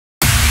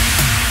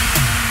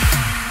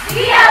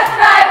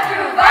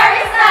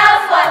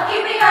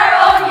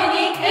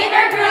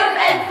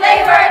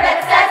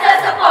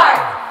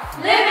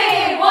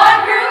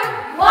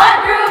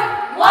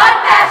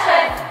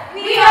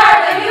We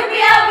are the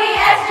UPLB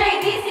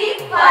SJDC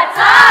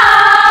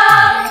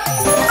Fatale!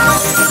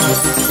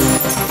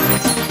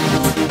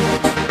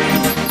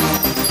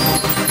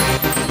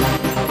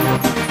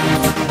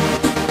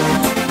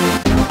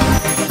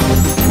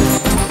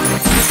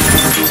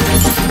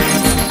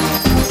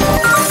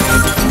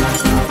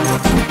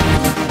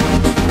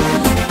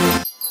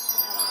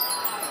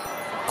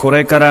こ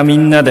れからみ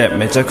んなで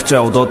めちゃくち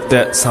ゃ踊っ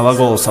て騒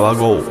ごう騒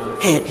ごう。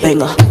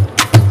Headbanger.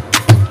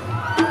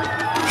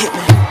 Hit me.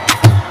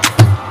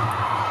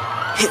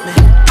 Hit me.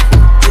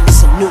 Give me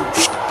some new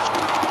shit.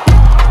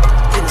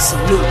 Give me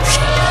some new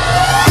shit.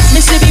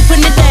 Mississippi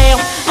putting it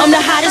down. I'm the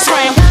hottest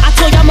round. I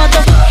told y'all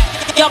mother,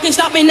 y'all can't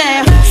stop me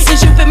now.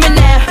 Since you feel me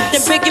now,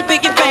 then big it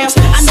bounce.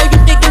 I know you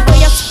dig the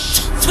way I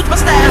switch my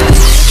style.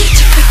 Get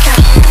your freak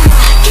out.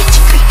 Get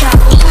your freak out.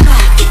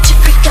 Get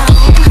your freak out.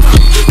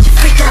 Get your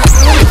freak out.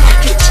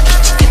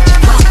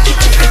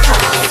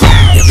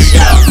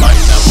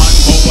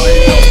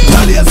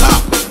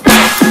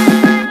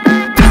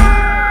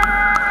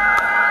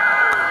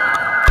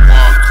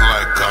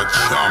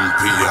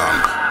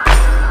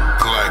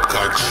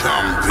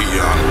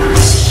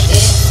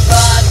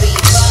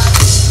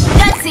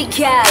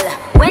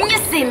 When you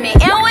see me,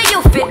 and what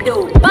you fit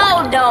do?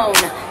 Bow down,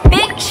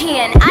 big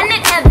chin, I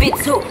need every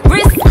two.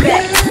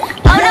 Respect,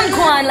 all them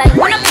going like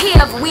when I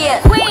pave way.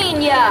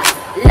 Queen, yeah,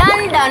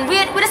 London,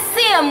 wait with the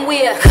same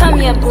way. Come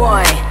here,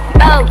 boy,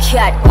 bow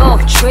cat, oh,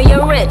 tree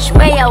you rich,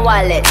 where your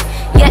wallet?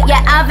 Yeah, you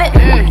have it,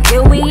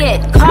 here we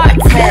it.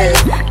 Cartel,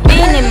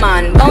 Beanie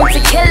Man, bounty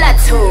killer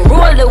too.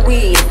 Roll the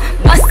weed,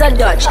 bust a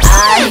Dutch.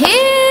 I hear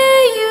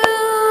you.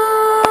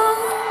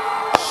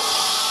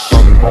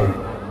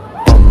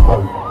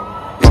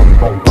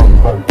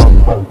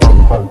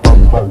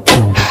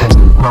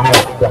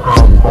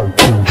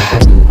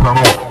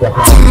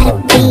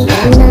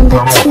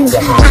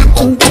 I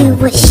can do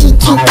what she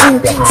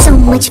can't do. So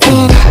much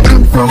better,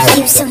 I'm for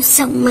you.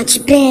 So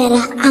much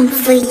better, I'm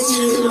for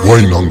you.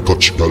 Wine and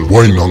touch, girl.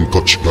 Wine and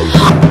touch, girl.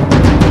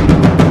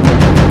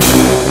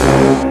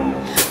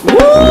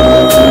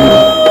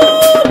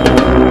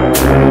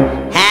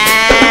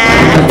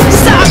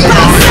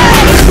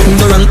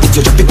 Ignorant, if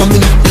you drop it on me,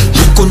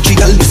 country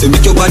girl, if you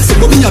make your body say,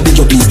 but me a big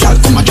your piece, girl.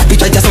 Come and drop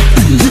it right just up.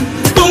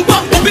 Bump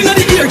up in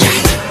the ear, girl.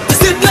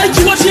 Sit like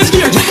you watch your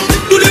gear, girl.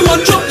 Do they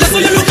want drop? That's why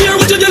you look here.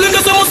 What you yelling?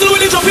 Cause I muscle when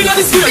they drop in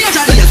the spear.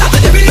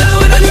 Every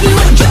now and then you do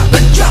one drop,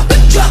 drop,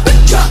 drop,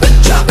 drop,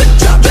 drop,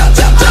 drop, drop, drop,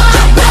 drop.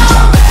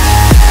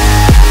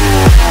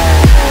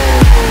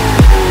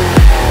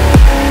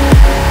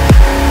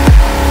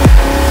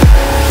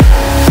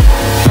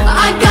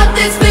 I got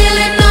this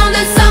feeling on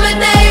the summer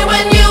day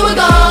when you were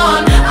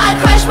gone. I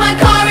crashed my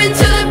car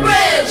into the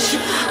bridge.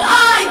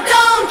 I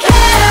don't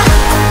care.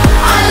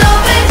 I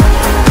love it.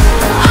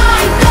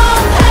 I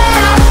don't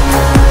care.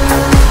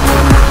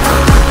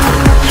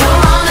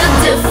 You're on a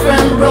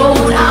different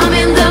road. I'm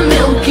in the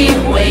Milky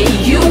Way.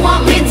 You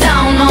want me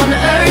down on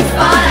Earth,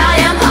 but I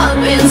am up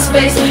in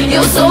space.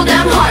 You're so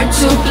damn hard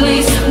to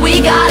please.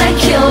 We gotta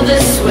kill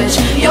this switch.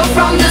 You're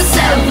from the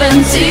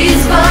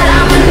 70s, but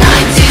I'm a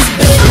 90s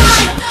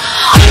bitch.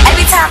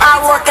 Every time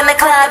I walk in the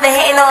club, they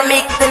hating on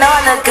me. Then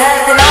all the good,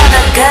 then all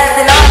the good,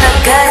 then all the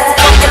good.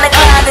 Walk in the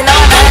club, then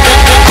all the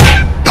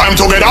good. Time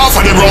to get off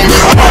of the road.